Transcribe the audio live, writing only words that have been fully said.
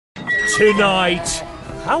Tonight,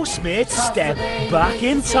 housemates step back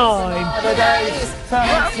in time.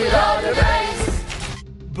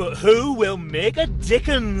 But who will make a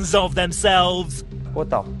dickens of themselves? What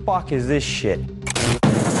the fuck is this shit?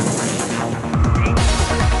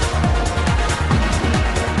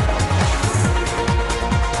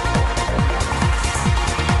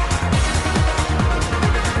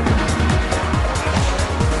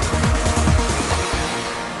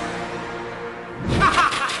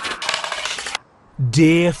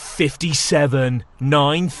 Day 57,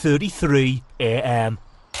 9:33 a.m.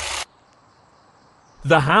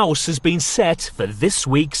 The house has been set for this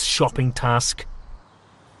week's shopping task.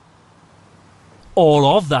 All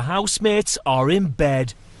of the housemates are in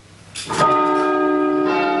bed.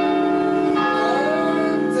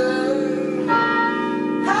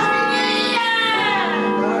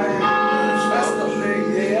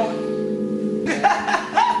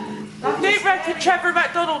 Trevor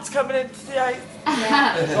McDonald's coming in today.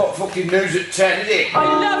 It's not fucking news at 10, is it? I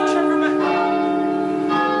love Trevor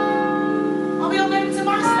McDonald. Are we all going to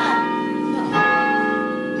mass then?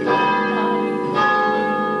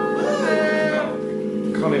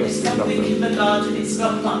 Can't even see I'm thinking the garden, it's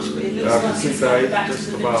not much, but it looks like it's going back to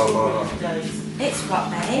the Victorian days. It's what,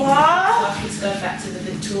 mate? What? Like it's going back to the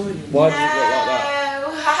Victorian. Why does it look like that?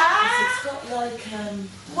 It's got like,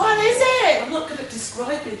 What is it? I'm not good at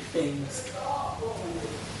describing things.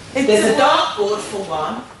 There's a dartboard for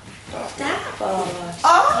one. Dartboard.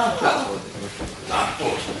 Oh!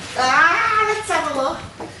 Dartboard. Let's have a look.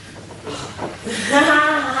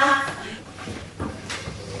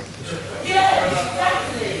 Yeah,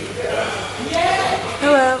 exactly. Yeah.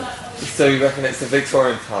 Hello. So you reckon it's the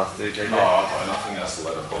Victorian task, do you? No, I think that's a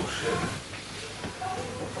load of bullshit.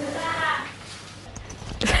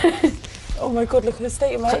 Oh my god, look at the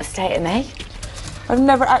state of Look at me. the state of me. I've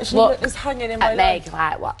never actually Look looked this hanging in my at life. Meg,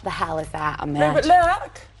 like, what the hell is that on me? No, but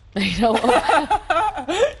look. You know what?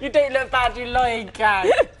 You don't look bad, you lying cat.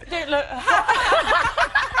 You don't look...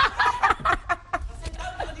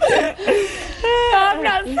 I'm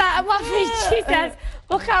not sat, I'm laughing. She says,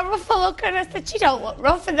 look how rough I look. And I said, you don't look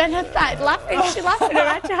rough. And then I started laughing. She laughing her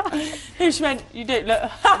head off. She went, you don't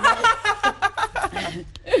look...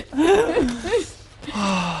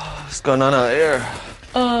 What's going on out here?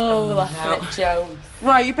 Oh, laughing at Joe.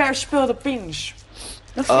 Right, you better spill the beans.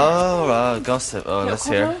 Oh, right, gossip. Oh, let's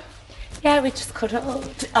hear. Yeah, we just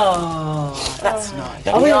cuddled. Oh, that's nice.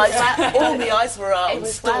 Oh, it was All the eyes were out It and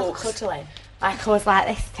was well stalks. cuddling. Like I was like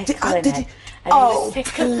this, tickling did it. you- And he Oh, was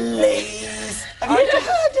tickling. please. Have you ever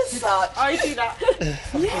heard of such? I do that.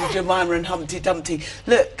 Fucking Jemima and Humpty Dumpty.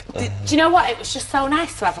 Look. Do you know what? It was just so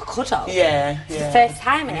nice to have a cuddle. Yeah, The yeah. first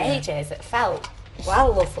time in ages, it felt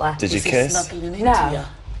well lovely. Did you Is he kiss? snuggling into No. you?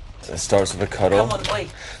 It starts with a cuddle. Come on,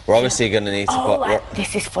 wait. We're obviously going to need to... Oh, like,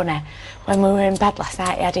 this is funny. When we were in bed last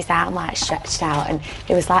night, he had his arm like stretched out and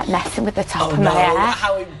he was like messing with the top of my hair.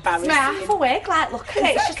 How It's embarrassing. my half awake, like look at it,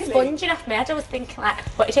 it's just Exactly. sponging off my head. I was thinking like,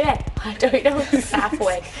 what are you doing? I don't know, it's half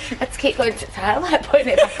awake. I had to keep going to the toilet, like putting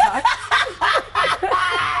it back on.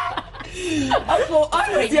 I thought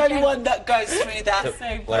I was the only one that goes through that.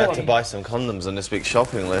 So We'll have to buy some condoms on this week's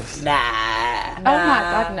shopping list. Nah. Oh my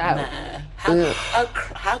God, no.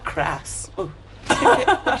 How crass. Ooh.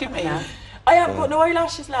 What do you mean? I haven't got no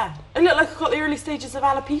eyelashes left. I look like I've got the early stages of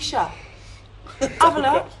alopecia. Have a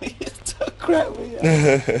look.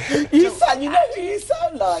 You sound, you know who you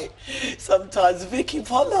sound like? Sometimes Vicky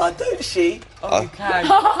Pollard, don't she? Oh, you can.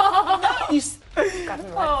 Oh,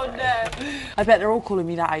 no. I bet they're all calling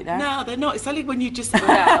me that out there. No, they're not. It's only when you just... No,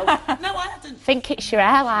 I hadn't. Think it's your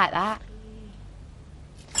hair like that.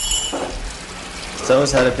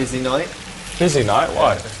 Someone's had a busy night. Busy night?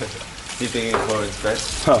 Why? Sleeping in Corin's bed.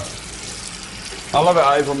 I love it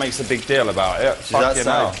how everyone makes a big deal about it. She's Fucking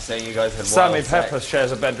hell. outside saying you guys had Sammy wild Pepper sex.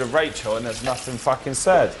 shares a bed with Rachel and there's nothing fucking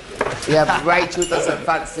said. Yeah, but Rachel doesn't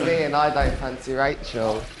fancy me and I don't fancy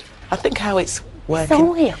Rachel. I think how it's working... It's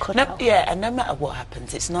only a cuddle. No, yeah, and no matter what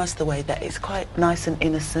happens, it's nice the way that it's quite nice and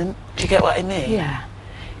innocent. Do you get what I mean? Yeah.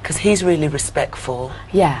 Because he's really respectful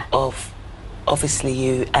Yeah. of obviously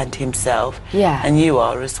you and himself. Yeah. And you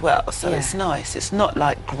are as well. So Yeah. it's nice. It's not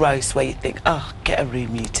like gross where you think, oh, get a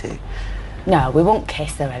room, you two. No, we won't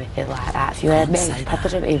kiss or anything like that. If you heard me, Can't say you probably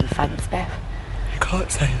don't even fancy me. You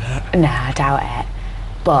can't say that. Nah, I doubt it.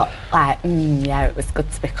 But, like, yeah, it was good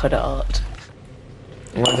to be cuddled.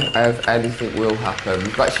 I wonder if anything will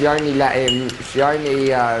happen. But she only let him, she only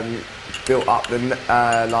built up the,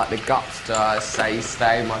 like the guts to say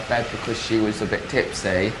stay in my bed because she was a bit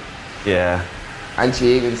tipsy. Yeah. And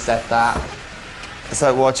she even said that. It's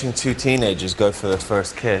like watching two teenagers go for their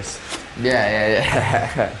first kiss.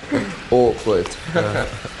 Yeah. Awkward.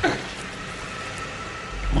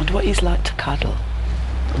 I wonder what he's like to cuddle.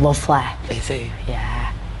 Lovely. Is he?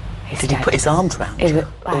 Yeah. Did he put his arms round Is you? it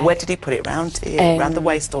Or like- where did he put it? Round here? Round the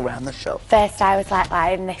waist or round the shoulder? First I was like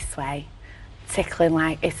lying this way, tickling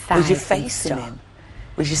like his sides. Was you and facing stuff. him?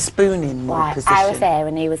 Was you spooning more Like, position? I was there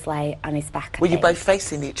and he was like on his back. I Were you think. both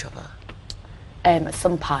facing each other? At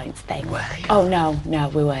some points, thing. Were you? Oh no,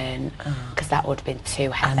 we weren't, because that would have been too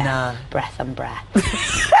heavy. know. Breath on breath.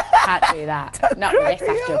 Can't do that. Not with this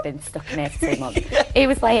after I've been stuck in here for 2 months. He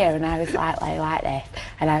was there and I was like like this,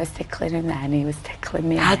 and I was tickling him there and he was tickling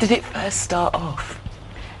me. How did it first start off?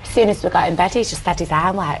 As soon as we got in bed, he just had his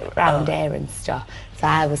arm like round here and stuff. So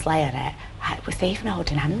I was laying it. I was even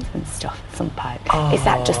holding hands and stuff at some point. Is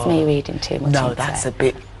that just me reading too much? No, into that's it? a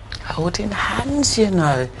bit holding hands, you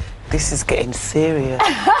know. This is getting serious.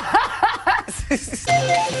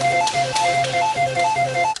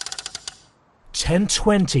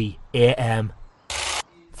 10:20 a.m.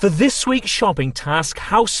 For this week's shopping task,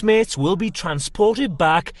 housemates will be transported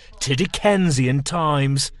back to Dickensian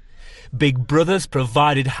times. Big Brother's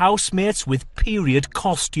provided housemates with period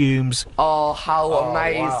costumes. Oh, how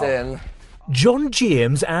amazing. John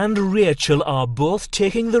James and Rachel are both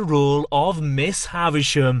taking the role of Miss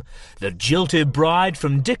Havisham, the jilted bride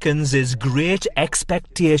from Dickens's Great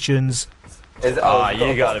Expectations. You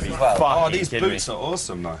gotta be fucking Oh, these kidding boots are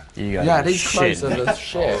awesome, though. me. You gotta Yeah, be these clothes are shitting me.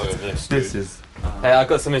 the shit. This is... Hey, I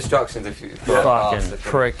got some instructions if you... Fucking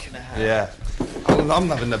prick. Yeah. I'm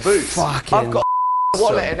having the boots. I've got a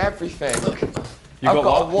wallet and everything. I've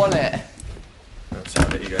got a wallet.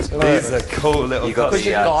 These are cool little Because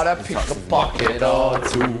you gotta pick a bucket or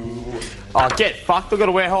two. Oh, get fucked. I've got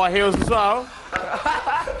to wear high heels as well.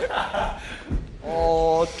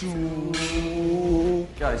 Or two.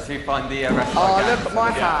 Guys, you find the restaurant. Oh, look at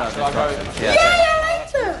my hat. Yeah,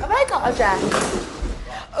 later. Have I got a dress?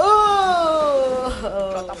 Oh.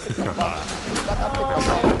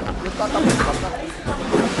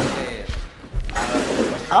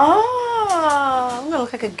 Oh, I'm gonna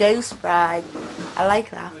look like a ghost bride. I like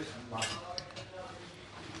that.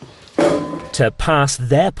 To pass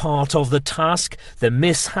their part of the task, the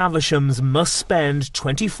Miss Havishams must spend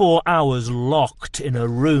 24 hours locked in a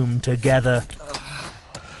room together.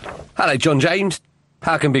 Hello, John James.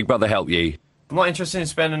 How can Big Brother help you? I'm not interested in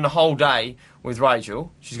spending the whole day with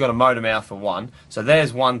Rachel. She's got a motor mouth for one. So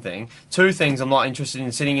there's one thing. Two things, I'm not interested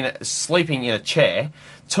in sleeping in a chair.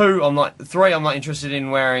 Three, I'm not interested in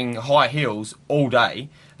wearing high heels all day.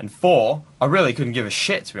 And four, I really couldn't give a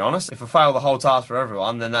shit, to be honest. If I fail the whole task for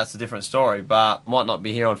everyone, then that's a different story. But might not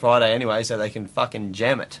be here on Friday anyway, so they can fucking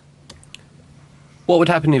jam it. What would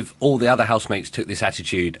happen if all the other housemates took this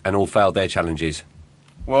attitude and all failed their challenges?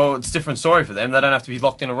 Well, it's a different story for them. They don't have to be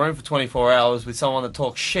locked in a room for 24 hours with someone that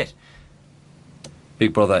talks shit.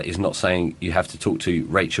 Big Brother is not saying you have to talk to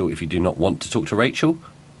Rachel if you do not want to talk to Rachel.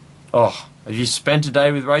 Oh, have you spent a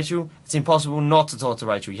day with Rachel? It's impossible not to talk to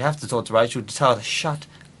Rachel. You have to talk to Rachel to tell her to shut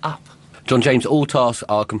up. John James, all tasks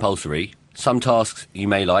are compulsory. Some tasks you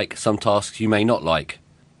may like, some tasks you may not like.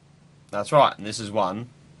 That's right, and this is one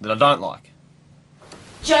that I don't like.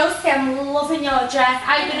 Josie, I'm loving your dress.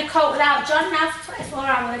 Are you going to cope without John now for 24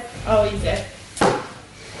 hours? Oh, easy. It's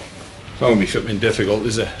not going to be something difficult,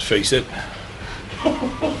 is it? Face it.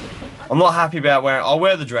 I'm not happy about wearing... I'll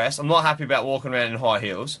wear the dress. I'm not happy about walking around in high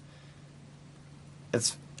heels.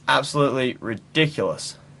 It's absolutely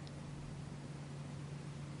ridiculous.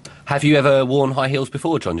 Have you ever worn high heels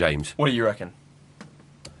before, John James? What do you reckon?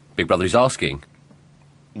 Big Brother is asking.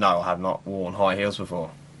 No, I have not worn high heels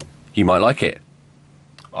before. You might like it.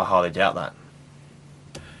 I highly doubt that.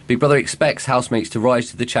 Big Brother expects housemates to rise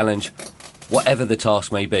to the challenge, whatever the task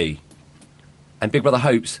may be. And Big Brother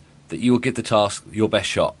hopes that you will give the task your best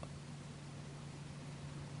shot.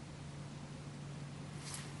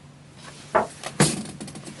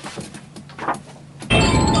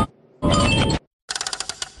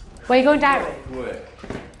 Where are you going, Darren?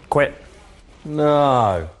 Quit.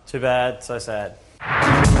 No. Too bad, so sad.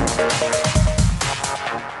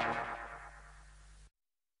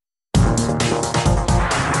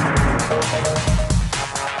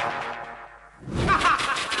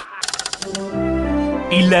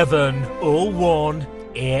 (11:01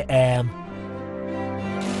 a.m.)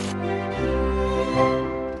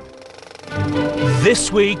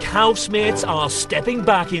 This week, housemates are stepping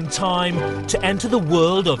back in time to enter the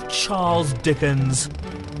world of Charles Dickens.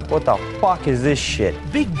 What the fuck is this shit?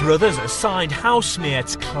 Big Brother's assigned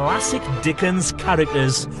housemates classic Dickens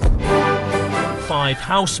characters. 5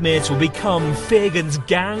 housemates will become Fagin's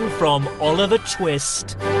gang from Oliver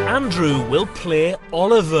Twist. Andrew will play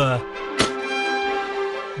Oliver.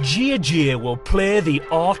 JJ will play the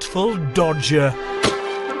artful Dodger.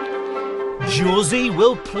 Josie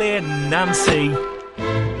will play Nancy.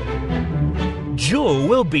 Joe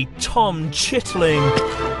will be Tom Chitling.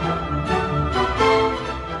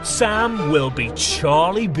 Sam will be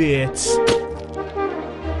Charlie Bates.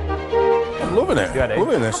 I'm loving it.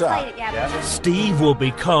 Loving this, Steve will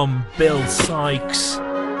become Bill Sykes.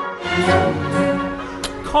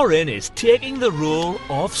 Corinne is taking the role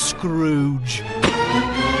of Scrooge.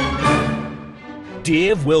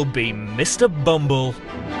 Dave will be Mr. Bumble.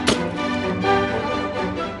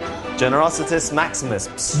 Generositas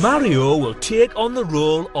Maximus. Mario will take on the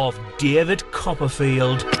role of David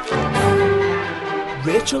Copperfield.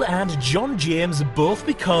 Rachel and John James both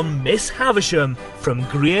become Miss Havisham from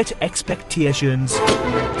Great Expectations.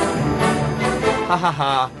 Ha ha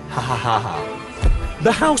ha, ha ha ha ha.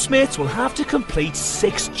 The housemates will have to complete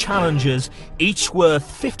 6 challenges, each worth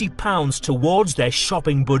 £50 towards their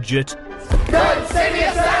shopping budget. Consider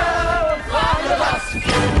yourself one of us.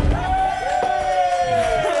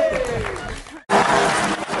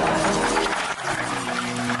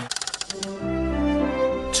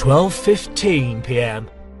 12:15 p.m.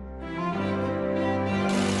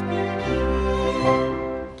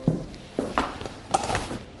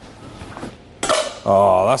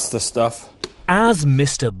 Oh, that's the stuff. As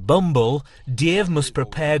Mr. Bumble, Dave must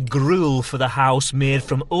prepare gruel for the house made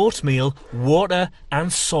from oatmeal, water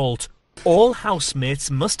and salt. All housemates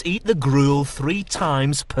must eat the gruel 3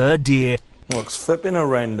 times per day. Looks flipping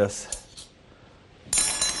horrendous.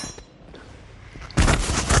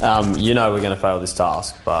 You know we're going to fail this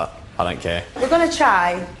task, but I don't care. We're going to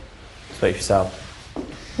try. Speak for yourself.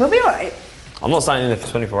 We'll be alright. I'm not staying in there for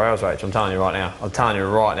 24 hours, Rach. I'm telling you right now. I'm telling you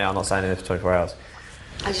right now, I'm not staying in there for 24 hours.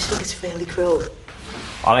 I just think it's fairly cruel.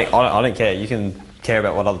 I don't care. You can care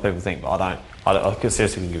about what other people think, but I don't. I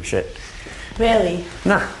seriously couldn't give a shit. Really?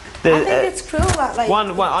 Nah. I think it's cruel that, like... I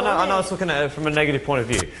know I was looking at it from a negative point of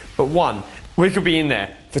view, but one, we could be in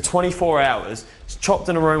there for 24 hours, chopped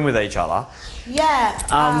in a room with each other. Yeah.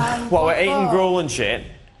 While we're eating gruel and shit,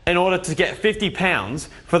 in order to get £50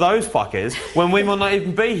 for those fuckers when we might not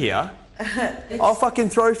even be here. I'll fucking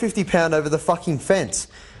throw £50 over the fucking fence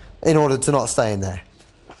in order to not stay in there.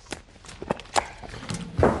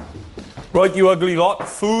 Right, you ugly lot.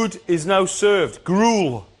 Food is now served.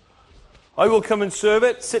 Gruel. I will come and serve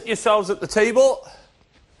it. Sit yourselves at the table.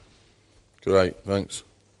 Great, thanks.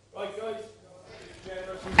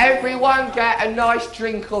 Everyone get a nice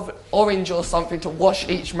drink of orange or something to wash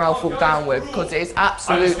each mouthful down with, because it's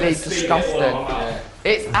absolutely disgusting.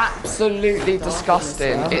 It's absolutely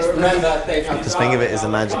disgusting. Just think of it as a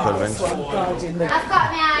magical adventure.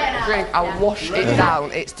 Drink and wash it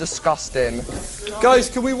down. It's disgusting. Guys,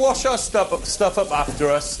 can we wash our stuff up after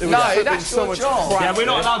us? No, that's your job. Yeah, we're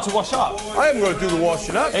not allowed to wash up. I am going to do the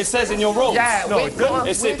washing up. It says in your rules. Yeah, no, it doesn't.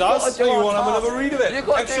 Yes, it does. So you want to have another read of it?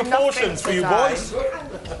 Extra portions for you boys.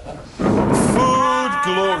 Food,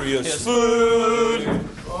 glorious food.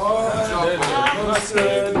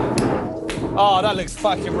 Oh, that looks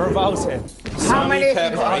fucking revolting. How many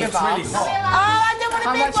have you got to give us? Oh, I don't want to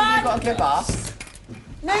How much have you got to give us?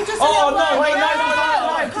 No, just no,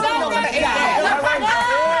 because I'm not going to eat that.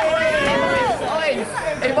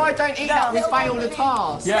 If I don't eat that, we fail the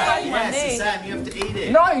task. Yeah. Yes, Sam, you have to eat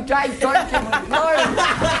it. No, Dave, don't give me... No!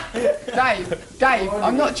 Dave,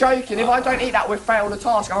 I'm not joking. If I don't eat that, we fail the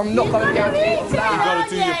task. I'm not going to be able to eat that. You've got to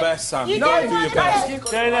do your best, Sam. You've got to do your best. Do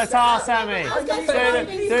the task, Sammy.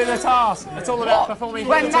 Do the task. It's all about performing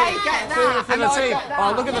for the team. When they get that, For the team.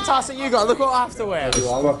 Oh, look at the task that you got. Look what I have to wear. It's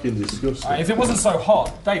fucking disgusting. If it wasn't so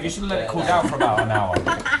hot, Dave, you should have let it cool down for about an hour. 1, 2.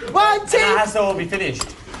 That has to all be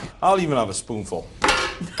finished. I'll even have a spoonful.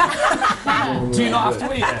 Do you not have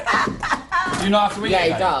to eat it? Do you not have to eat it? Yeah,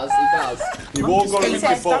 he does. You've all got to Eat eat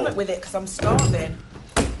our your bowl. stomach with it because I'm starving.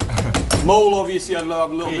 Mole, obviously, I'd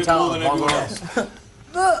have a little bit more than everyone else.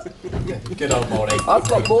 Good old Molly. I've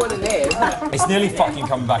got more than him. It's nearly fucking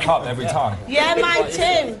coming back up every time. Yeah, mine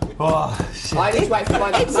too. Oh, shit. I just wait for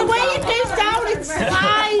mine to It's the come way down. it goes down, it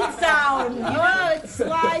slides down. You know, it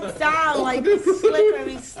slides down like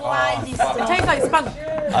slippery, slidey stuff. It tastes like sponge.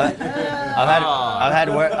 I've had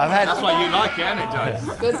work. That's why you like it, isn't it, Joe?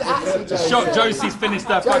 Does it actually, Josie? Shock Josie's finished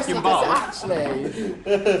her fucking bowl. Does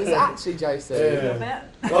it actually, Josie? Tastes a bit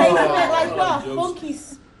like what?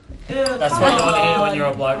 Funkies. That's what you want to hear when you're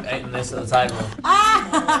a bloke eating this at the table.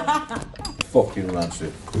 Fucking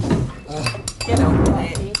rancid. Get on with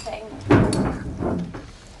it.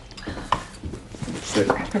 Sit.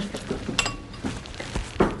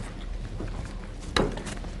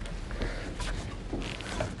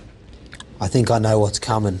 I think I know what's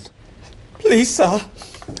coming. Please, sir.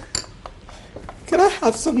 Can I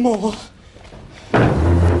have some more?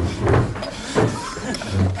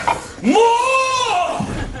 More!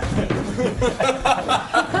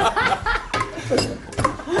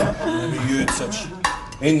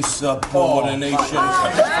 Insubordination.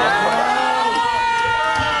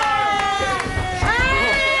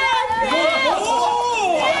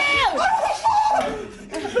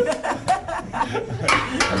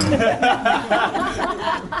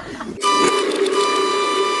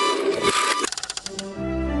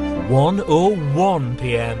 (1:01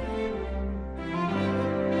 p.m).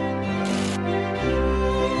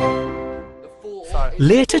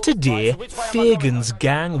 Later today, Fagan's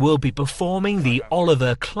gang will be performing the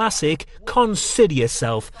Oliver classic Consider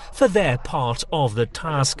Yourself for their part of the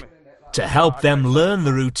task. To help them learn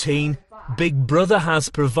the routine, Big Brother has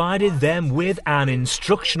provided them with an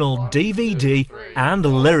instructional DVD and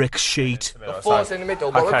lyrics sheet. The four's in the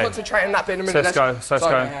middle, but we'll concentrate on that bit in a minute. So let's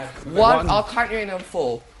go. One, I'll count you in on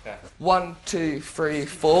 4. 1, 2, 3,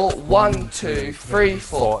 4. 1, 2, 3,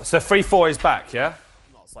 4. So 3-4 is back, yeah?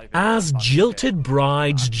 As jilted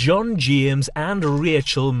brides, John James and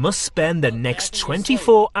Rachel must spend the next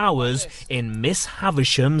 24 hours in Miss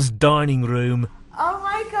Havisham's dining room. Oh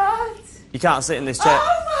my god. You can't sit in this chair.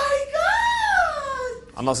 Oh my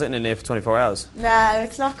god. I'm not sitting in here for 24 hours. No,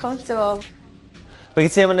 it's not comfortable. We can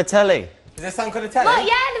see them on the telly. Is there something on the telly? Look,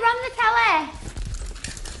 yeah, they're on the telly.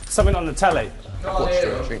 Something on the telly. Watch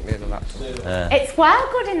it, drink near the laptop. It's well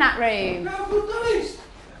good in that room.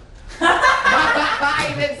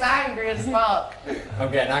 He's angry as fuck.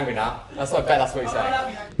 I'm getting angry now. I bet that's what he's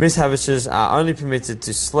saying. Miss Havishers are only permitted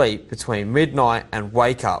to sleep between midnight and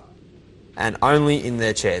wake up, and only in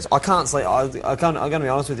their chairs. I can't sleep. I'm going to be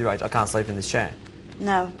honest with you, Rach. I can't sleep in this chair.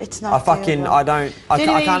 No, it's not. I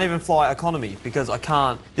can't even fly economy because I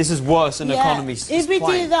can't. This is worse than economy. If we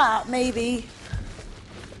do that, maybe.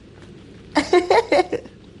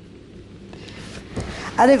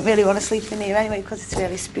 I didn't really want to sleep in here anyway because it's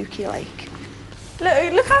really spooky, like.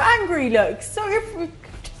 Look how angry he looks. Sort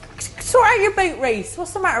out your boat race.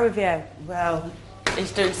 What's the matter with you? Well,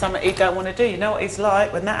 he's doing something he don't want to do. You know what it's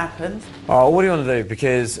like when that happens. Oh, what do you want to do?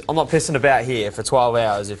 Because I'm not pissing about here for 12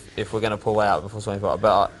 hours if we're going to pull out before 24 hours.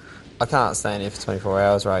 But I can't stay in here for 24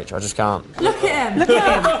 hours, Rach. I just can't. Look at him. Look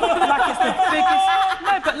at him. Like it's the biggest...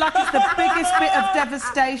 No, but like it's the biggest bit of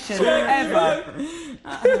devastation ever.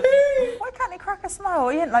 Why can't he crack a smile?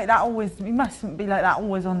 He ain't like that always. He mustn't be like that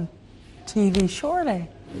always on TV, surely.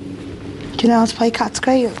 Do you know how to play cat's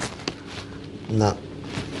cradle? No.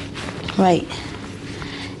 Right.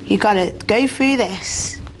 You gotta go through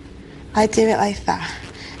this. I do it like that.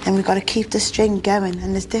 And we've got to keep the string going,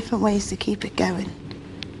 and there's different ways to keep it going.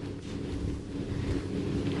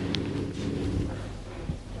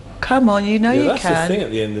 Come on, you know you that's can. That's the thing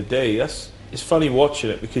at the end of the day. It's funny watching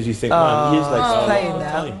it because you think, man, he is like playing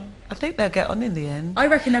now. I think they'll get on in the end. I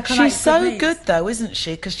reckon they'll come out. She's so good though, isn't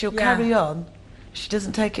she? Because she'll carry on. She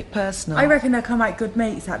doesn't take it personal. I reckon they'll come out good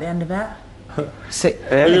mates at the end of it. Sick.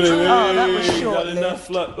 Oh, that was short-lived. Enough.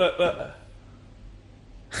 Look.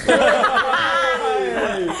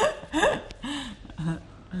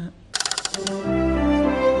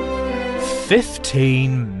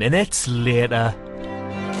 15 minutes later.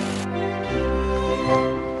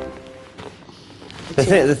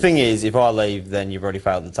 The thing is, if I leave, then you've already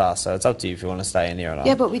failed the task, so it's up to you if you want to stay in here or not.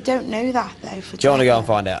 Yeah, but we don't know that, though. Do you want to go and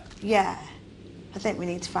find out? Yeah. I think we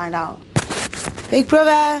need to find out. Big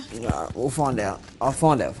Brother! No, we'll find out. I'll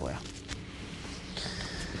find out for you.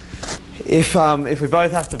 If we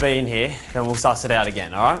both have to be in here, then we'll suss it out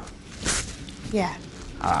again, alright? Yeah.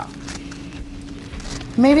 Alright.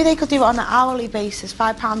 Maybe they could do it on an hourly basis,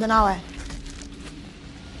 £5 an hour.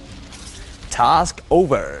 Task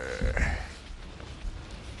over.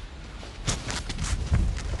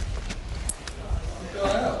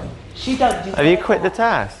 She don't do Have you quit the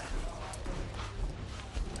task?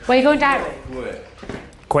 Where are you going down?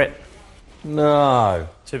 Quit. No.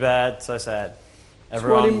 Too bad, so sad.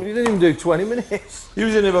 Everyone... You didn't even do 20 minutes. You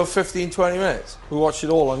was in about 15, 20 minutes. We watched it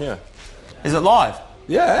all on you. Is it live?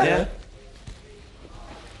 Yeah.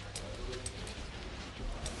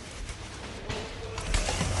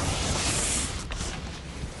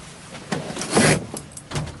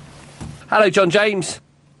 Hello, John James.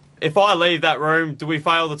 If I leave that room, do we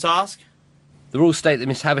fail the task? The rules state that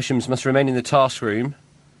Miss Havishams must remain in the task room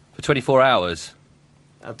for 24 hours.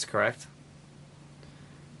 That's correct.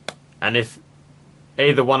 And if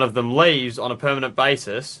either one of them leaves on a permanent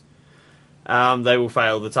basis, they will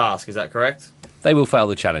fail the task. Is that correct? They will fail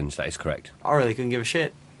the challenge, that is correct. I really couldn't give a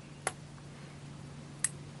shit.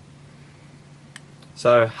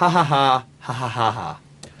 So, ha ha ha, ha ha ha ha.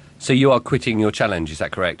 So you are quitting your challenge, is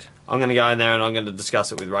that correct? I'm going to go in there and I'm going to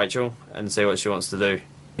discuss it with Rachel and see what she wants to do.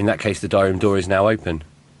 In that case, the diary room door is now open.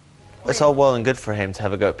 It's all well and good for him to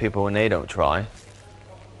have a go at people when they don't try.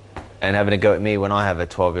 And having a go at me when I have a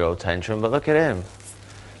 12-year-old tantrum, but look at him.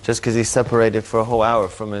 Just because he's separated for a whole hour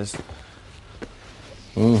from his...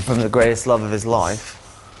 from the greatest love of his life.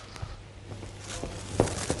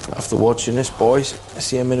 After watching this, boys, I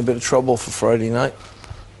see I'm in a bit of trouble for Friday night.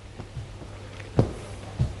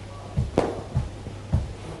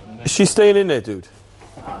 Is she staying in there, dude?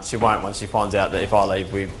 She won't once she finds out that if I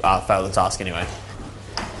leave, we fail the task anyway.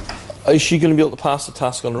 Is she going to be able to pass the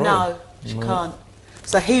task on her own? No, she can't.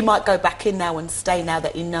 So he might go back in now and stay now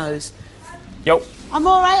that he knows. Yo. I'm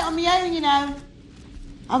all right on my own, you know.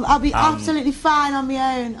 I'll be absolutely fine on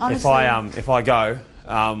my own, honestly. If I go,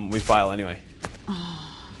 we fail anyway.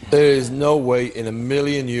 There is no way in a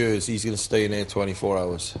million years he's going to stay in there 24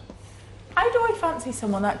 hours. How do I fancy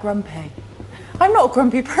someone that grumpy? I'm not a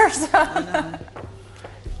grumpy person.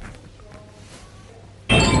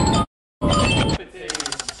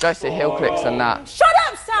 Just the heel clicks and that. Shut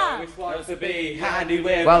up, Sam! Well,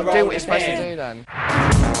 do what you're supposed to do then.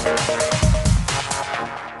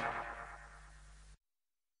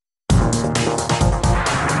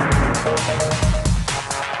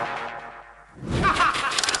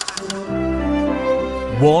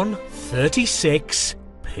 One 1:36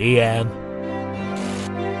 p.m.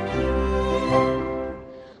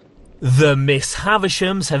 The Miss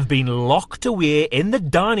Havishams have been locked away in the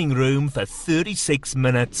dining room for 36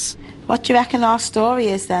 minutes. What do you reckon our story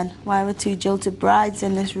is then? Why we're two jilted brides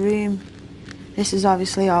in this room? This is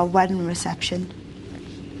obviously our wedding reception.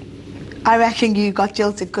 I reckon you got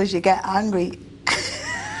jilted because you get angry.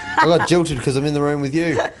 I got jilted because I'm in the room with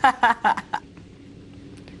you.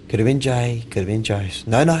 Could have been Jay, could have been Jace.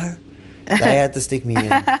 No, no. They had to stick me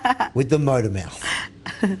in with the motor mouth.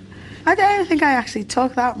 I don't think I actually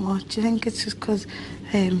talk that much. I think it's just because,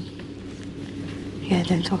 yeah, I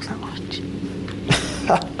don't talk that much.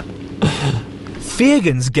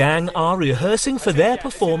 Fagan's gang are rehearsing for their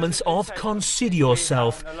performance of Consider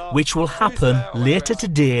Yourself, which will happen later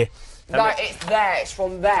today. No, it's there, it's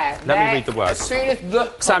from there. Let me read the words. As soon as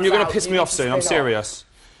the Sam, you're going to piss me off soon, I'm serious.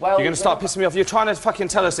 Well, you're going to start pissing me off. You're trying to fucking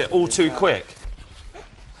tell us it all too quick.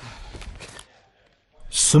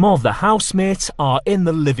 Some of the housemates are in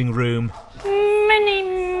the living room.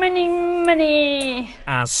 Money.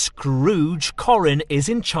 As Scrooge, Corin is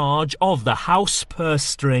in charge of the house purse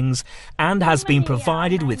strings and has been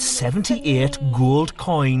provided with 78 gold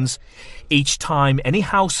coins. Each time any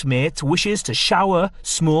housemate wishes to shower,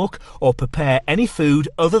 smoke or prepare any food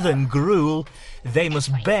other than gruel, they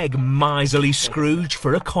must beg miserly Scrooge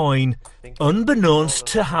for a coin. Unbeknownst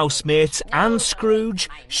to housemates and Scrooge,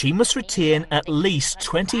 she must retain at least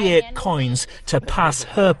 28 coins to pass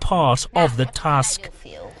her part of the task.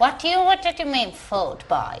 What do you mean, food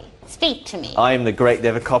boy? Speak to me. I am the great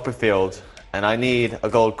David Copperfield, and I need a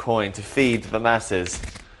gold coin to feed the masses.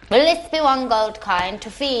 Will this be one gold coin to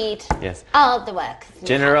feed Yes. all the workers?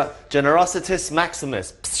 Generositas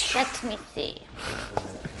Maximus. Let me see.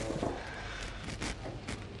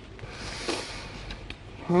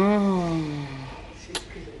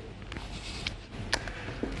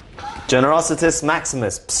 Generositas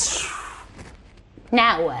Maximus.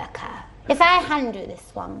 Now, worker, if I hand you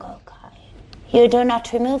this one gold coin, you do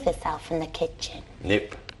not remove yourself from the kitchen.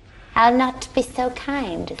 Nope. I'll not be so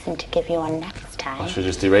kind as to give you one next time. I should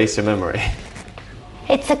just erase your memory.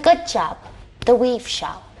 It's a good job. The weave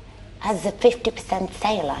shop has a 50%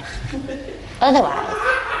 sale on. Otherwise,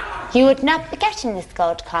 you would not be getting this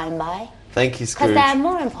gold coin, boy. Thank you, Because Scrooge. there are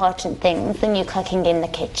more important things than you cooking in the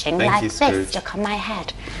kitchen, Thank like you, this Scrooge. stuck on my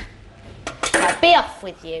head. Now be off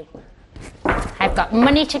with you. I've got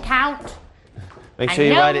money to count. Make and sure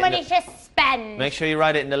you no write it. money to spend. Make sure you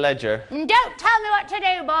write it in the ledger. And don't tell me what to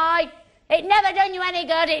do, boy. It never done you any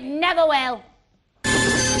good. It never will.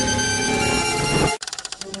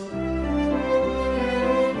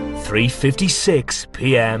 3:56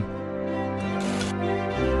 p.m.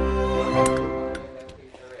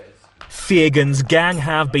 Fagan's gang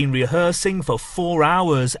have been rehearsing for 4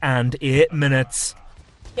 hours and 8 minutes.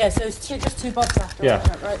 Yeah, so it's just two bobs after. Yeah.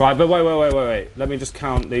 Wasn't it? Right. Right, but wait. Let me just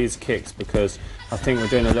count these kicks because I think we're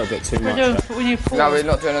doing a little bit too much. No, we're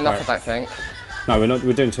not doing enough, I don't think. No, we're not.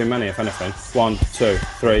 We're doing too many, if anything. 1, 2,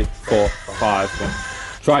 3, 4,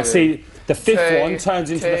 5. Right, see, the fifth one turns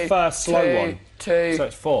into the first slow one. So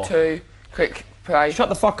it's 4. 2, quick, play. Shut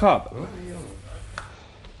the fuck up.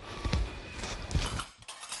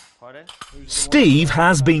 Steve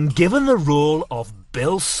has been given the role of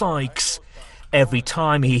Bill Sykes. Every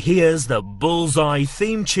time he hears the Bullseye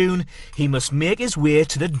theme tune, he must make his way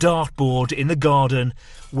to the dartboard in the garden,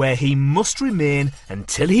 where he must remain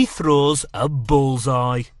until he throws a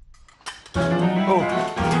bullseye. Oh,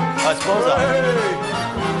 it's Bullseye.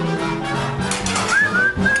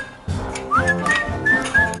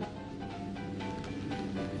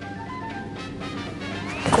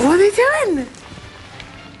 doing?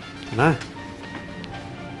 No.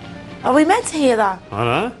 Are we meant to hear that? I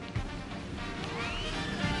know.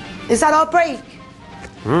 Is that our break?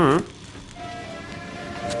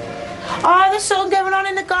 Oh, there's something going on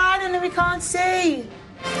in the garden that we can't see.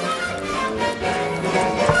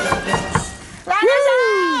 Let us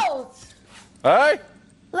out! Hey?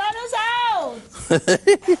 Let us out!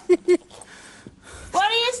 What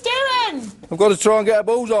are you doing? I've got to try and get a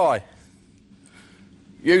bullseye.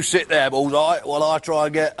 You sit there, bullseye, while I try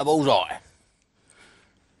and get a bullseye.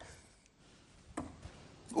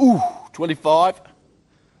 Ooh, 25.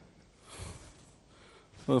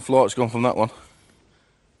 Well, the flight's gone from that one.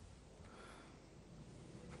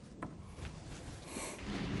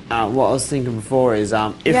 What I was thinking before is,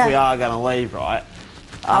 if we are going to leave, right?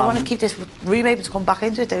 I want to keep this room able to come back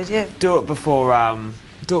into it, don't you? Do it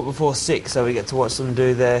before 6, so we get to watch them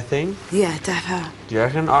do their thing. Yeah, definitely. Do you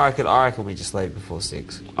reckon? I reckon we just leave before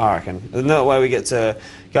 6. I reckon. And that way we get to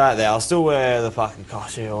go out there. I'll still wear the fucking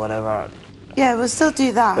costume or whatever. Yeah, we'll still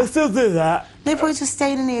do that. We'll still do that. No point just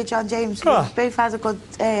staying near John James. We both had a good.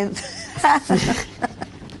 I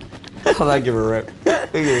don't give a rip. I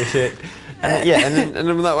don't give a shit. Yeah, and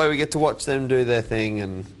then that way we get to watch them do their thing,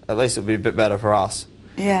 and at least it'll be a bit better for us.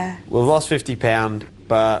 Yeah. We've lost £50,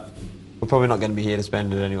 but we're probably not going to be here to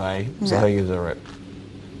spend it anyway, so who gives a rip?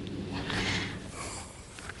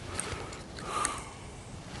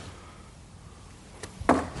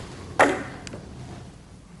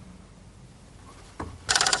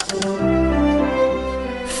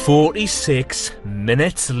 "46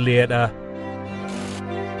 minutes later.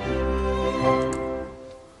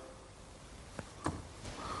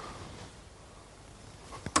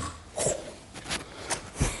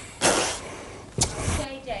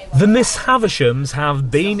 The Miss Havishams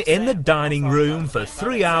have been in the dining room for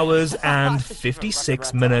 3 hours and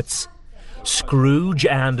 56 minutes. Scrooge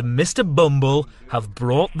and Mr. Bumble have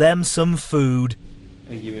brought them some food.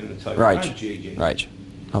 Rach,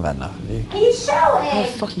 I've had enough of you. Are you showing? I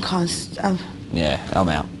fucking can't. Yeah, I'm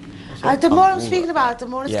out. The more I'm speaking about it, the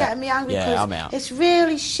more it's getting me angry because I'm out. it's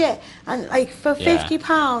really shit. And like for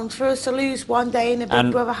 £50 for us to lose one day in a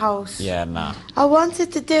Big Brother house. Yeah, nah. I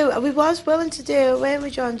wanted to do. We was willing to do it, weren't we,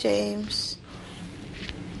 John James?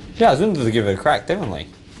 Yeah, I was willing to give it a crack, definitely.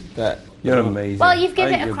 But you're amazing. Well, you've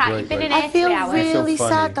given it a crack. You've been in here 3 hours. I feel really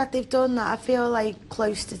sad that they've done that. I feel like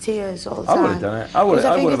close to tears all the time. I would have done it. I would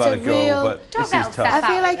have had a go, but this is tough. I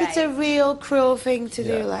feel like it's a real cruel thing to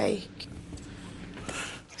do, like.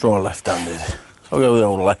 Try left-handed. I'll go with the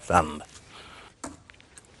old left hand.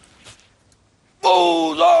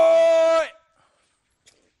 Bullseye!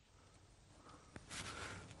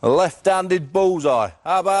 A left-handed bullseye.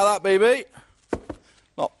 How about that, BB?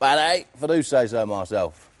 Not bad, eh? If I do say so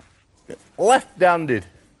myself. Left-handed.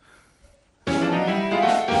 I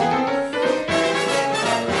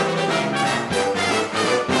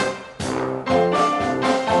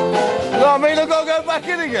mean, I've got to go back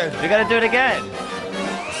in again. You're going to do it again?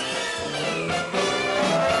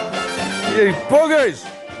 You buggers!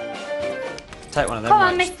 Take one of them. Come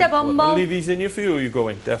on, Mr. Bumble. Leave these in here for you, or are you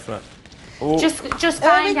going? Definite. Oh. Just When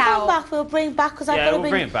find we come out. back, we'll bring back because I've got to we'll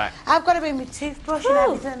bring it back. I've got to bring my toothbrush and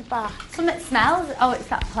everything back. Something smells. Oh, it's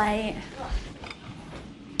that plate.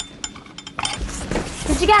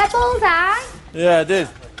 Did you get a bullseye? Yeah, I did.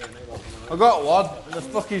 I got one, and the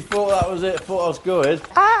fucking thought that was it. Thought I was good.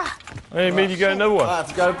 Ah! Hey, mean you get another one? I have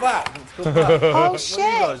to go back. Let's go back. Oh What shit! are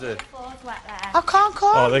you guys doing? I can't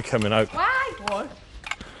come. Oh, they're coming out. Why? Why?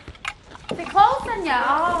 Is it close on you?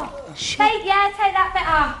 Oh. Take that bit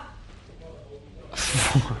off.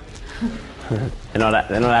 They're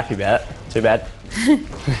not happy about it. Too bad.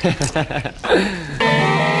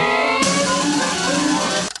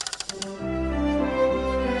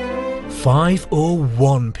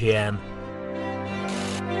 5:01 p.m.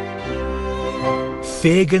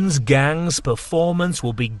 Fagan's gang's performance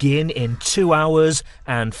will begin in 2 hours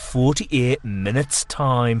and 48 minutes'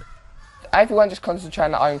 time. Everyone just concentrate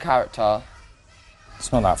on their own character.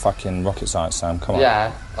 It's not that fucking rocket science, Sam. Come on.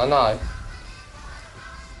 Yeah, I know.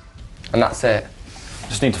 And that's it.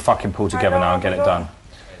 Just need to fucking pull together now and get it done.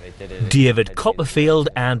 David Copperfield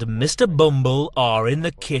and Mr. Bumble are in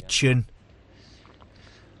the kitchen.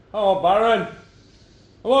 Oh, Baron.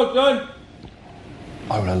 Hello, John.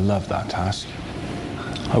 I would have loved that task.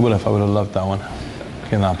 I would have loved that one.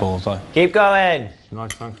 Getting that bullseye. Keep going.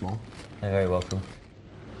 Nice, thanks, Mom. You're very welcome.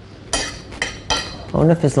 I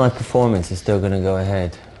wonder if this live performance is still going to go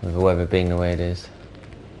ahead with the weather being the way it is.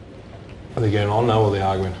 Are they getting on now or are they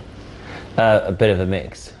arguing? A bit of a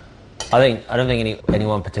mix. I don't think any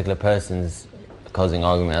one particular person's causing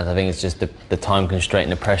arguments. I think it's just the time constraint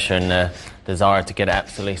and the pressure and the desire to get it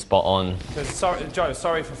absolutely spot on. Sorry, Joe,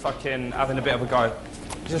 sorry for fucking having a bit of a go.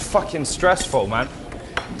 It's just fucking stressful, man.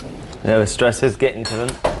 Yeah, the stress is getting to them.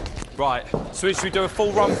 Right, so should we do a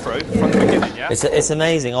full run through from the beginning, yeah? It's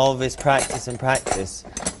amazing, all of this practice and practice,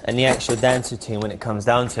 and the actual dance routine, when it comes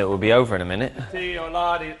down to it, will be over in a minute.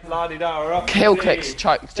 Heel clicks,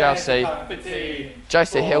 Josie.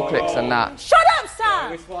 Josie, heel clicks and that. Shut up,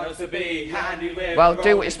 Sam! Well,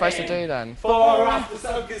 do what you're supposed to do then. For after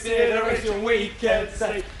some consideration, we can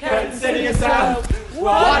say, consider yourself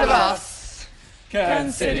one of us.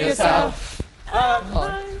 Consider yourself.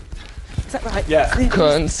 Is that right? Yeah.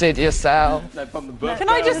 Consider yourself. Can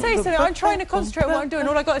I just say something? I'm trying to concentrate on what I'm doing.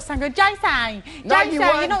 All I got is saying, Jason, No, you you're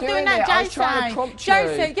weren't not doing that, I was trying to Jason. prompt you.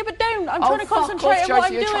 Josie, yeah, but don't. I'm trying to fuck concentrate off, on what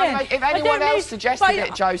I'm Josie, you're trying to doing. make- if anyone else suggested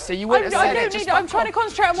it, Josie, you wouldn't have said it. Just I'm trying to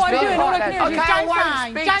concentrate on what I'm doing. All I can hear is Okay, I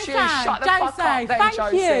won't speak to you. Shut the fuck up then, thank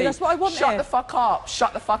Josie. you. That's what I wanted. Shut the fuck up.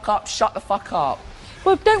 Shut the fuck up. Shut the fuck up.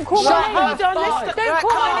 Well, don't call my name. Shut up, Don't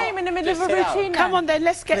call my name in the middle of a routine. Come on then,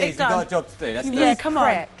 let's get Please, it done. we've got a job to do. Let's do Yeah, it. come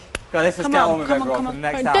on. Go, let's just Come get on, on with come on, everyone come for on.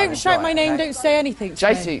 the next Don't hour. shout my name, okay? don't say anything to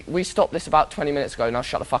me. JC, we stopped this about 20 minutes ago. Now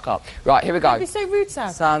shut the fuck up. Right, here we go. Don't be so rude, Sam.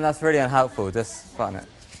 Sam, that's really unhelpful. Just fun it.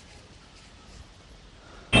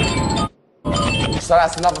 So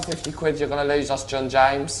that's another 50 quid you're going to lose us, John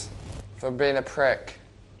James, for being a prick.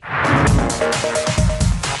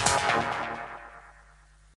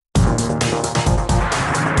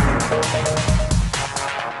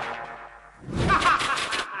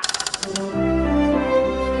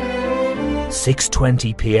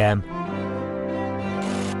 6:20 p.m.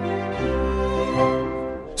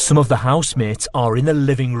 Some of the housemates are in the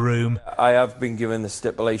living room. I have been given the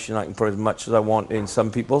stipulation I can put as much as I want in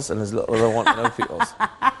some people's and as little as I want in other people's.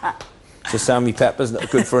 So Sammy Pepper's not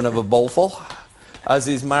good for another bowlful, as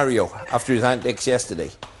is Mario after his antics yesterday.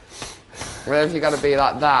 Well, if you're going to be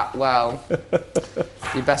like that, well,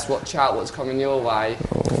 you best watch out what's coming your way.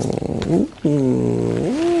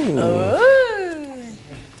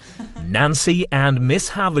 Nancy and Miss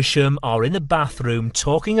Havisham are in the bathroom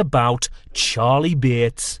talking about Charlie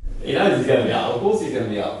Bates. He knows he's going to be up. Of course he's going to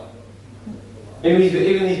be up.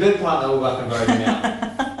 Even his good partner will fucking vote him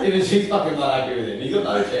out. Even she's fucking not happy with him. He's got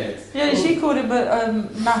no chance. Yeah, she called him a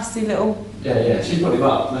nasty little... Yeah, she's put him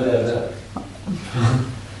up. No doubt about it.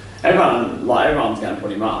 Everyone's going to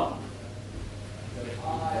put him up.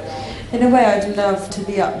 In a way, I'd love to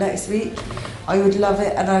be up next week. I would love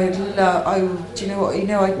it, and I would do you know what?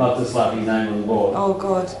 I'd love to slap his name on the board. Oh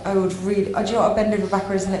God, I would really. Do you know what? I'd bend over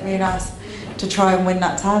backwards and let me an ass to try and win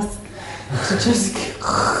that task. To just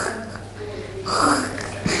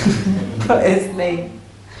put his name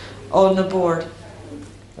on the board.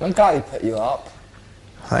 I'm glad he put you up.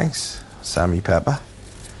 Thanks, Sammy Pepper.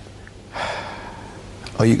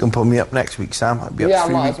 Oh, you can put me up next week, Sam. I'll be up Yeah, I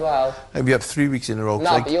 3 might weeks. as well. I'll be up 3 weeks in a row.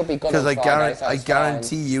 No, but you'll be gone on Friday, so I it's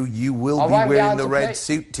guarantee you will I be won't be wearing able the to red put-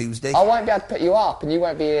 suit Tuesday. I won't be able to put you up, and you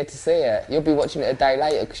won't be here to see it. You'll be watching it a day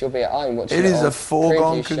later because you'll be at home watching it. It is on a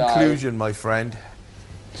foregone preview show. conclusion, my friend.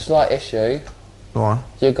 Slight issue. Go on.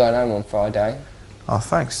 You're going home on Friday. Oh,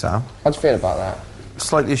 thanks, Sam. How do you feel about that?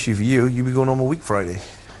 Slight issue for you. You'll be going home a week Friday.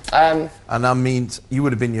 And that means you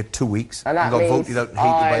would have been here 2 weeks And that got means voted out and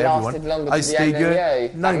hated by I lasted everyone. longer I to the stayed end than here you.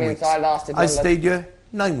 9 That means weeks. I lasted I longer- stayed here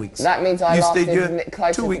 9 weeks. That means I you lasted stayed here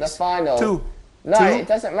closer 2 to weeks. the final. Two. No, Two. it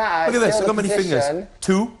doesn't matter. Look at It's this. still Look how the many fingers. position.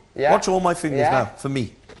 2. Yeah. Watch all my fingers Yeah. now. For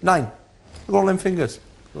me. 9. Look at all them fingers.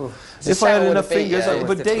 It's a If I had shame enough it would beat fingers, you. I would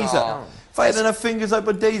put days Oh. up. If I had enough fingers, I'd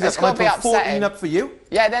put days It's up. I'd gotta be put 14 upsetting. up for you.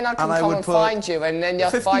 Yeah, then I can And I come would and put find you, and then you'll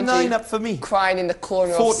find 59 you up for me. crying in the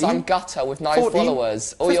corner 14. of some gutter with no 14.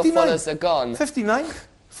 followers. All your 59. followers are gone. 59.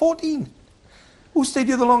 14. Who stayed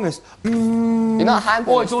here the longest? You're not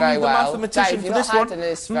handling I this don't very need the well. mathematician Dave, for you're not this one. handling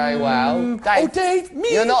this very well. Dave, Oh, Dave,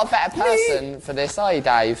 me. You're not a better person for this, are you,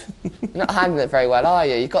 Dave? You're not handling it very well, are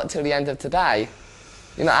you? You've got till the end of today.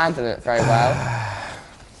 You're not handling it very well.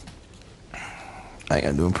 I think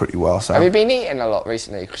I'm doing pretty well, Sam. Have you been eating a lot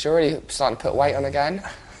recently? Because you're really starting to put weight on again.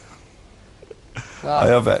 No. I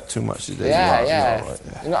have had too much today. Yeah, as well, yeah. it's all right,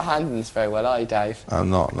 yeah. You're not handling this very well, are you, Dave? I'm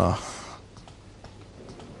not, no.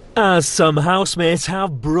 As some housemates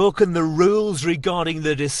have broken the rules regarding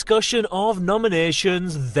the discussion of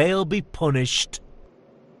nominations, they'll be punished.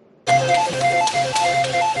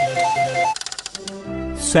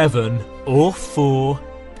 7:04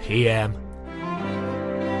 p.m.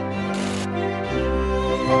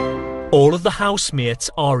 All of the housemates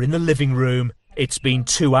are in the living room. It's been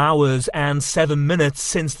 2 hours and 7 minutes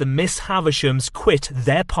since the Miss Havishams quit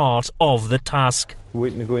their part of the task.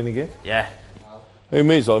 Waiting to go in again? Yeah. You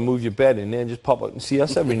may as well move your bed in there and just pop out and see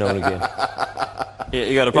us every now and again.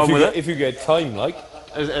 You got a problem with it? If you get time, like.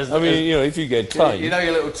 You know, if you get time. You know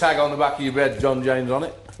your little tag on the back of your bed, John James, on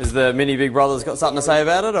it? Has the mini Big Brother's got something to say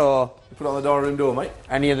about it, or...? Put it on the dining room door, mate.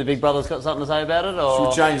 Any of the Big Brothers got something to say about it, or...? Should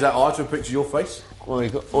we change that eye to a picture of your face? Well,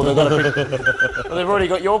 they've already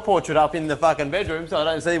got your portrait up in the fucking bedroom, so I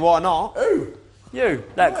don't see why not. Who? You.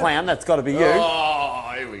 That clown, that's got to be you.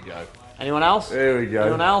 Oh, here we go. Anyone else? Here we go.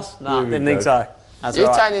 Anyone else? No, didn't go. think so. That's You've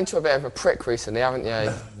all right. turned into a bit of a prick recently, haven't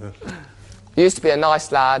you? You used to be a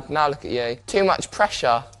nice lad, now look at you. Too much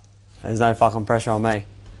pressure. There's no fucking pressure on me.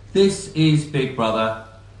 This is Big Brother.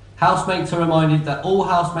 Housemates are reminded that all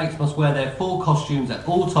housemates must wear their full costumes at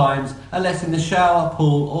all times, unless in the shower,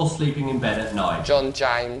 pool or sleeping in bed at night. John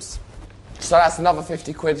James. So that's another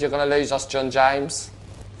 50 quid you're going to lose us, John James,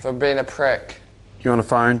 for being a prick. You on a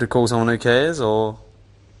phone to call someone who cares, or...?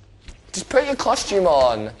 Just put your costume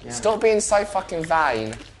on. Yeah. Stop being so fucking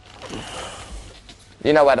vain.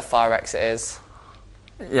 You know where the fire exit is.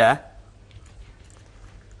 Yeah.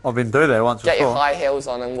 I've been through there once before. Get your high heels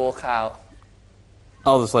on and walk out.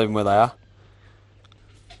 I'll just leave them where they are.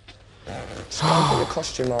 Just go and put your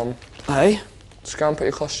costume on. Hey? Just go and put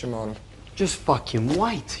your costume on. Just fucking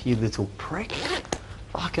wait, you little prick.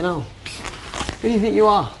 Fucking hell. Who do you think you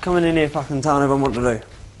are? Coming in here fucking telling everyone what to do.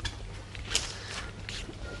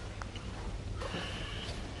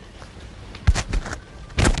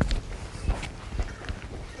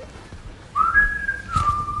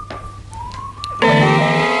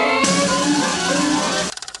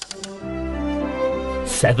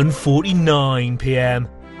 £7:49 p.m.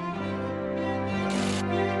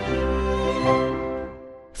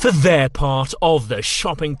 For their part of the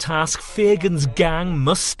shopping task, Fagan's gang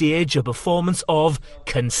must stage a performance of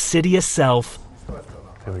Consider Yourself.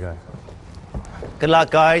 Here we go. Good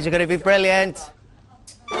luck, guys. You're going to be brilliant.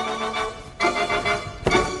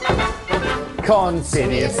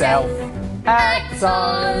 Consider yourself at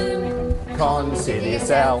home. Consider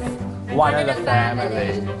yourself one of the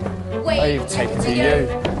family. We've taken to you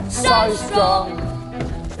so strong.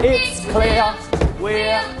 It's clear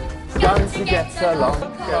we're going to get along.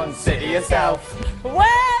 Consider yourself.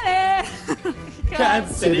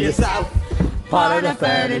 Consider yourself part of the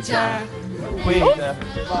furniture. We've the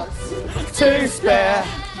lots to spare.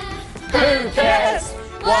 Who cares?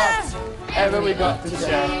 Whatever we got to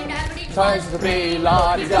share. Times to be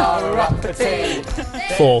la-di-da up the tea.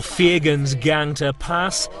 For Fagan's gang to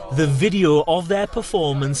pass, the video of their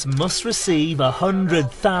performance must receive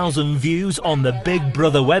 100,000 views on the Big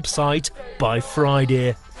Brother website by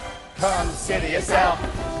Friday. Consider yourself.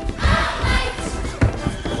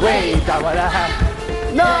 We don't want to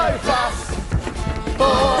have no fuss. For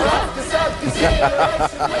after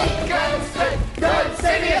self-consideration, we can say,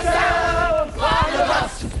 consider yourself one of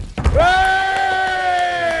us.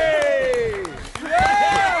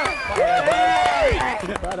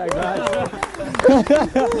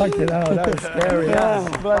 Fucking hell, that was scary.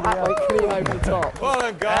 Over the top. Well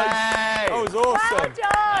done, guys. That was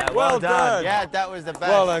awesome. Well done. Yeah, that was the best.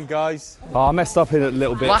 Well done, guys. Oh, I messed up in it a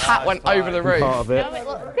little bit. My hat went over the roof. Part of it.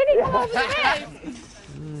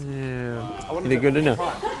 You did good, didn't you?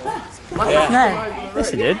 No.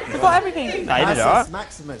 Yes, you did. You've got everything. No, you did alright.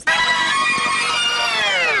 Maximus.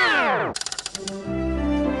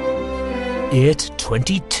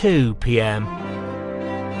 8:22 p.m.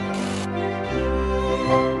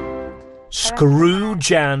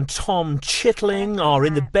 Scrooge and Tom Chitling are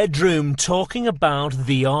in the bedroom talking about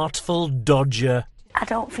the Artful Dodger. I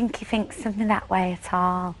don't think he thinks of me that way at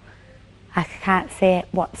all. I can't see it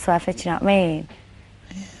whatsoever, do you know what I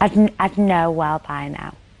mean? I'd know well by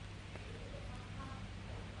now.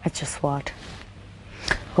 I just would.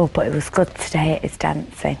 Oh, but it was good today at his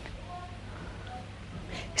dancing.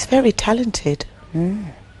 He's very talented.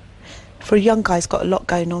 Mm. For a young guy, he's got a lot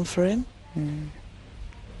going on for him. Mm.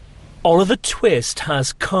 Oliver Twist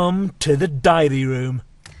has come to the diary room.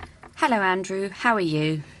 Hello, Andrew. How are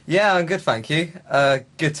you? Yeah, I'm good, thank you.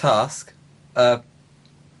 Good task. The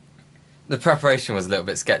preparation was a little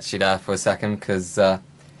bit sketchy there for a second because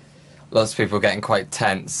lots of people were getting quite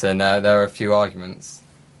tense and there were a few arguments.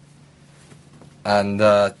 And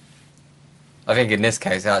I think in this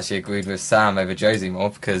case I actually agreed with Sam over Josie more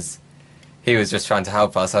because he was just trying to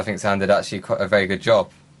help us. I think Sam did actually quite a very good job.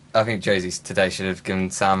 I think Josie today should have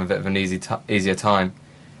given Sam a bit of an easier time,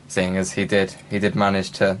 seeing as he did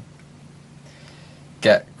manage to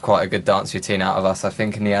get quite a good dance routine out of us, I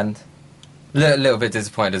think, in the end. A little bit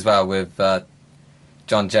disappointed as well with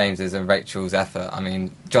John James's and Rachel's effort. I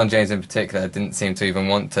mean, John James in particular didn't seem to even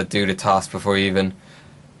want to do the task before he even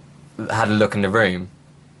had a look in the room.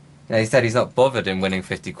 You know, he said he's not bothered in winning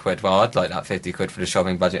 50 quid. Well, I'd like that 50 quid for the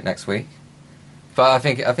shopping budget next week. But I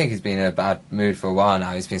think he's been in a bad mood for a while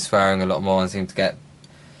now. He's been swearing a lot more and seemed to get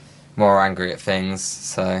more angry at things,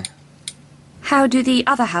 so... How do the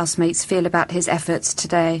other housemates feel about his efforts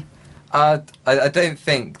today? I don't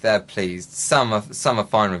think they're pleased. Some are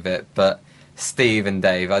fine with it, but Steve and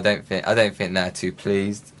Dave, I don't think they're too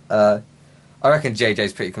pleased. I reckon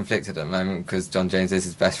JJ's pretty conflicted at the moment because John James is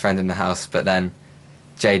his best friend in the house, but then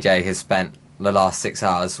JJ has spent the last 6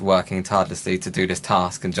 hours working tirelessly to do this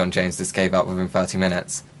task, and John James just gave up within 30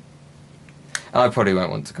 minutes. And I probably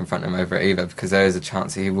won't want to confront him over it either, because there is a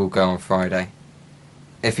chance he will go on Friday.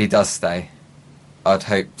 If he does stay, I'd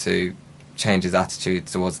hope to change his attitude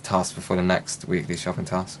towards the task before the next weekly shopping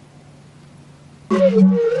task.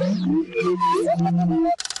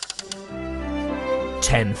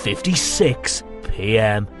 10:56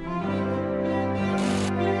 p.m.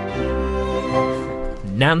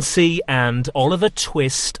 Nancy and Oliver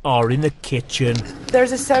Twist are in the kitchen.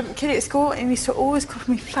 There's a kid at school and he used to always call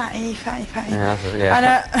me fatty. Yeah,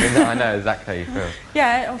 And, I know exactly how you feel.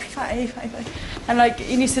 Yeah, oh, fatty. And like,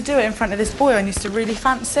 he used to do it in front of this boy I used to really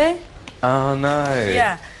fancy. Oh no.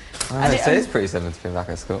 Yeah. Oh, so it's pretty similar to being back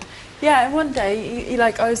at school. Yeah, and one day, he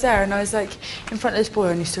I was there and I was like in front of this boy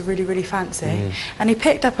I used to really, really fancy. And he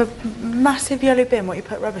picked up a massive yellow bin, what you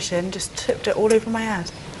put rubbish in, just tipped it all over my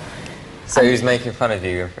head. So he was making fun of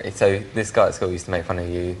you. So this guy at school used to make fun of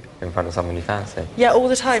you in front of someone you fancy. Yeah, all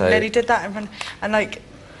the time. So, and then he did that in front, and like.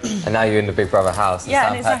 And now you're in the Big Brother house, and Yeah,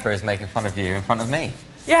 Sam and Pepper is making fun of you in front of me.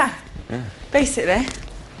 Yeah. Basically.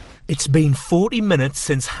 It's been 40 minutes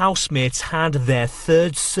since housemates had their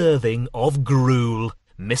third serving of gruel.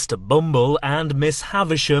 Mr. Bumble and Miss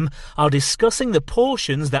Havisham are discussing the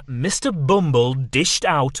portions that Mr. Bumble dished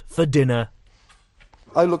out for dinner.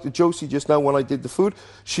 I looked at Josie just now when I did the food.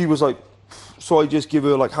 She was like, so I just give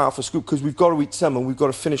her like half a scoop because we've got to eat some and we've got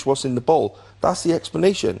to finish what's in the bowl. That's the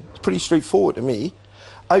explanation. It's pretty straightforward to me.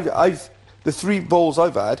 The 3 bowls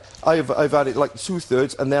I've had it like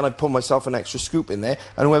 2/3, and then I put myself an extra scoop in there,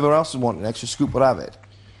 and whoever else would want an extra scoop would have it.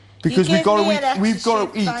 Because we've got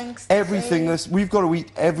to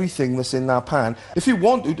eat everything that's in that pan. If you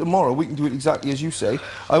want to tomorrow, we can do it exactly as you say.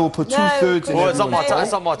 I will put 2/3 in. Well, it's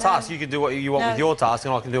not my task. You can do what you want with your task,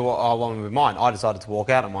 and I can do what I want with mine. I decided to walk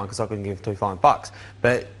out of mine because I couldn't give $25.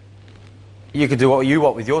 But you can do what you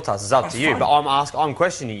want with your task. It's up to you. But I'm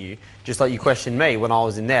questioning you, just like you questioned me when I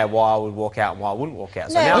was in there, why I would walk out and why I wouldn't walk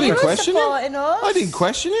out. So No, now I didn't question you. I didn't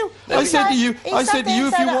question you. I said to you,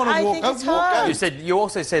 if you want to walk out, walk out. You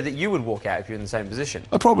also said that you would walk out if you're in the same position.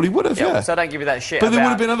 I probably would have, yeah. Well, so don't give me that shit. But there would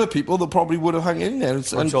have been other people that probably would have hung in there.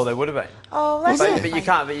 I'm sure there would have been. Oh,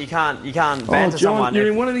 but you can't banter someone. You're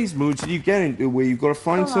in one of these moods that you get into where you've got to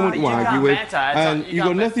find someone to argue with, and you've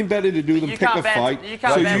got nothing better to do than pick a fight.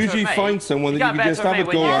 So you usually find someone that you can just have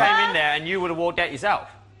a go You at. came in there and you would have walked out yourself.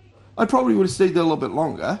 I probably would have stayed there a little bit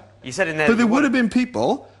longer. You said in there. But there would have been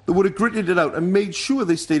people that would have gritted it out and made sure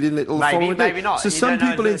they stayed in it till the following day. Maybe not. So You some don't know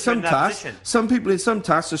people in until some you're in that tasks,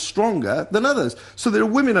 position. are stronger than others. So there are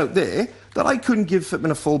women out there that I couldn't give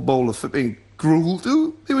flipping a full bowl of flipping gruel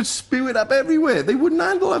to. They would spew it up everywhere. They wouldn't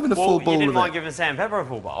handle having a full bowl you didn't of mind it. giving Sam Pepper a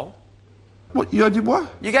full bowl. What, you did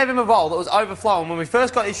what? You gave him a bowl that was overflowing when we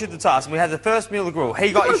first got issued the task and we had the first meal of gruel.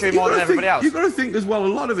 He got issued more than everybody else. You've got to think as well, a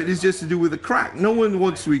lot of it is just to do with the crack. No one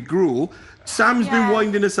wants to eat gruel. Sam's been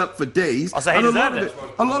winding us up for days. So he and deserved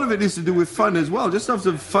a lot of it is to do with fun as well. Just have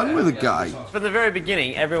some fun with a guy. From the very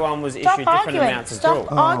beginning, everyone was Stop issued different arguing. amounts of Stop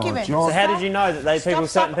gruel. arguing. So how did you know that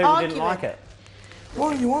certain people didn't arguing. like it?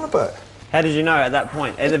 What are you on about? How did you know at that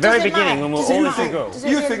point? At the very beginning, when we were all issued gruel.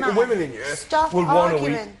 You think the women in here Stop will want to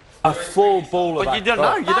eat arguing. a full bowl of But that? you don't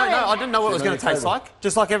know. You don't know. I didn't know what it was going to taste like.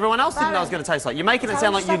 Just like everyone else didn't know it was going to taste like. You're making it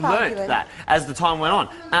sound like you learnt that as the time went on.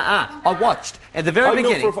 I watched at the very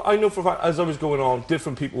beginning. I know for a fact, as I was going on,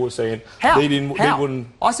 different people were saying How? they wouldn't.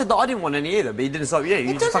 I said that I didn't want any either, but he didn't stop you.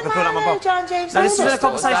 You just fucking put it on my box. John James. No, this is a Stop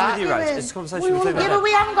conversation with you, arguing. Rose. It's a conversation with you. Yeah, but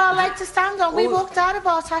we haven't got a leg to stand on. We walked out of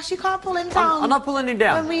our task. You can't pull him down. I'm not pulling him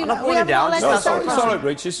down. When I'm not pulling him down. No, it's all right,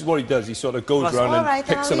 Rich. This is what he does. He sort of goes around and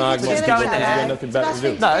picks an argument because he's got nothing better to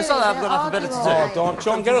do. No, it's not that I've got nothing better to do. Oh,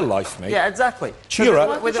 John, get a life, mate. Yeah, exactly. Cheer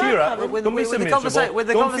up. With Cheer up. with Don't be so miserable.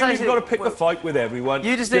 Don't feel you've got to pick a fight with everyone.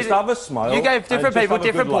 You just have a smile. You gave different and people just have a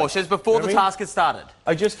different good life. portions before the task had started.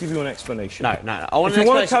 I just give you an explanation. No. I want if an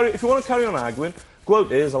you explanation. want to carry on arguing, go out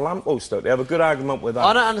there, there's a lamppost out there, have a good argument with that.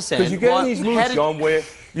 I don't understand. Because you get in Why- these how moods, did- John, where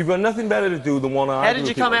you've got nothing better to do than want to argue did you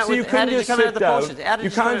with come people. out So with- you how can did you just come out sit with the down. portions? How did You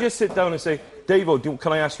you can't come out- just sit down and say, Davo,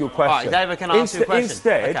 can I ask you a question? David, can I ask you a question?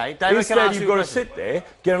 Instead, Okay, David, can I ask you you've a got to question? sit there,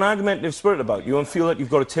 get an argumentative spirit about you, and feel that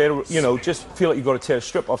you've got to tear, just feel like you've got to tear a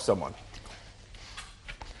strip off someone.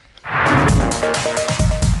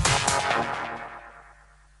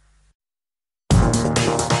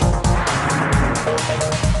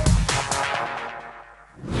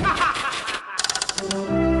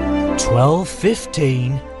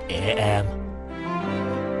 12:15 a.m.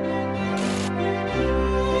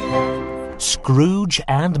 Scrooge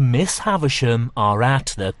and Miss Havisham are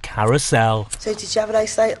at the carousel. So did you have a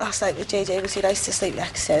nice night last night with JJ? Was he nice to sleep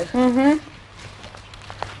next to?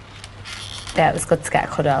 Yeah, it was good to get a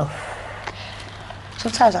cuddle.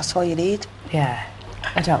 Sometimes that's all you need. Yeah.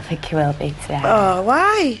 I don't think he will be today. Oh,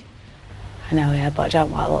 why? I know, yeah, but I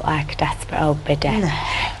don't want to look like a desperate old biddy. No.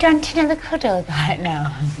 Do you want another cuddle? Right,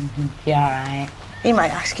 no. You're alright. He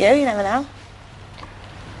might ask you, you never know.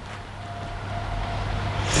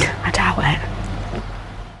 I doubt it.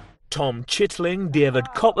 Tom Chitling,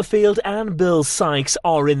 David Copperfield and Bill Sykes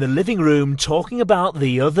are in the living room talking about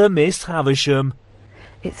the other Miss Havisham.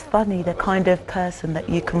 It's funny, the kind of person that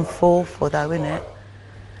you can fall for, though, isn't it?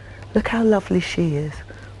 Look how lovely she is.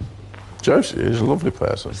 Josie is a lovely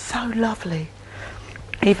person. So lovely.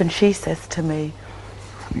 Even she says to me,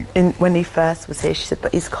 when he first was here, she said,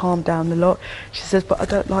 but he's calmed down a lot. She says, but I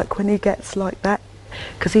don't like when he gets like that.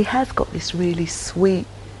 Because he has got this really sweet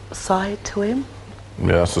side to him.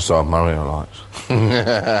 Yeah, that's the side Mario likes.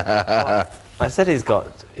 I said he's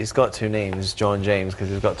got two names, John James, because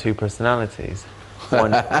he's got two personalities.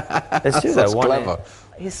 One, it's true, that's one clever.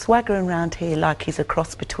 He's swaggering around here like he's a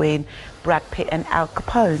cross between Brad Pitt and Al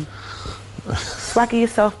Capone. Swagger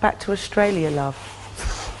yourself back to Australia, love.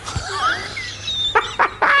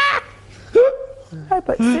 No,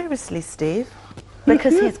 but seriously, Steve,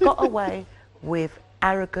 because he's got away with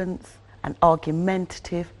arrogance and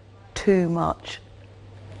argumentative too much.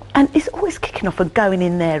 And he's always kicking off and going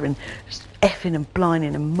in there and just effing and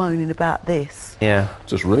blinding and moaning about this. Yeah.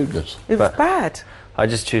 Just rudeness. It was bad. I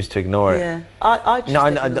just choose to ignore it. Yeah. I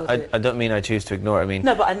just I don't mean I choose to ignore it. I mean,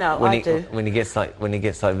 no, but I know, I do. When he gets like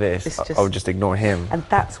this, I would just ignore him. And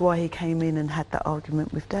that's why he came in and had that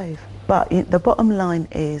argument with Dave. But the bottom line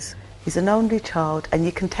is, he's an only child, and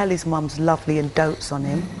you can tell his mum's lovely and dotes on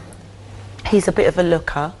him. He's a bit of a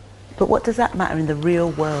looker, but what does that matter in the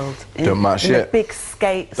real world? Don't matter shit. In the big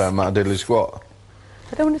skates. Don't matter diddly squat.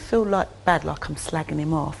 I don't want to feel bad like I'm slagging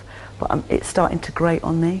him off, but it's starting to grate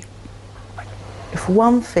on me. If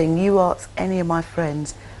one thing you ask any of my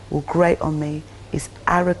friends will grate on me is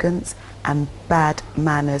arrogance and bad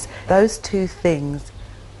manners. Those two things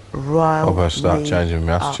rile me. I better start changing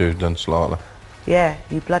my attitude then slightly. Yeah,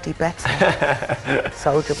 you bloody better,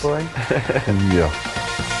 soldier boy. Yeah.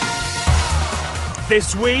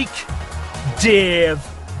 This week, Dave,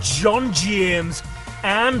 John James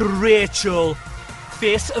and Rachel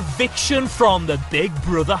face eviction from the Big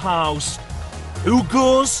Brother house. Who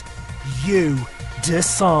goes? You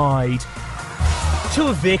decide. To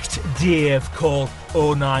evict Dave, call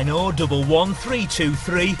 090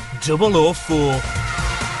 11323 004.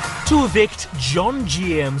 To evict John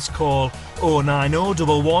James, call 090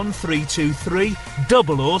 11323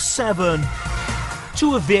 007.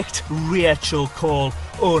 To evict Rachel, call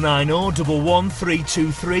 090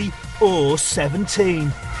 11323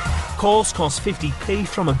 017. Calls cost 50p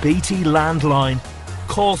from a BT landline.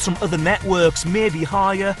 Calls from other networks may be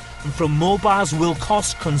higher, and from mobiles will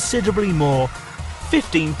cost considerably more.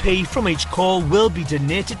 15p from each call will be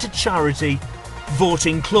donated to charity.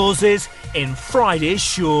 Voting closes in Friday's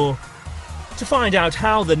show. To find out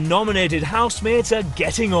how the nominated housemates are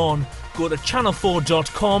getting on, go to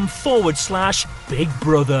channel4.com/Big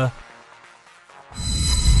Brother.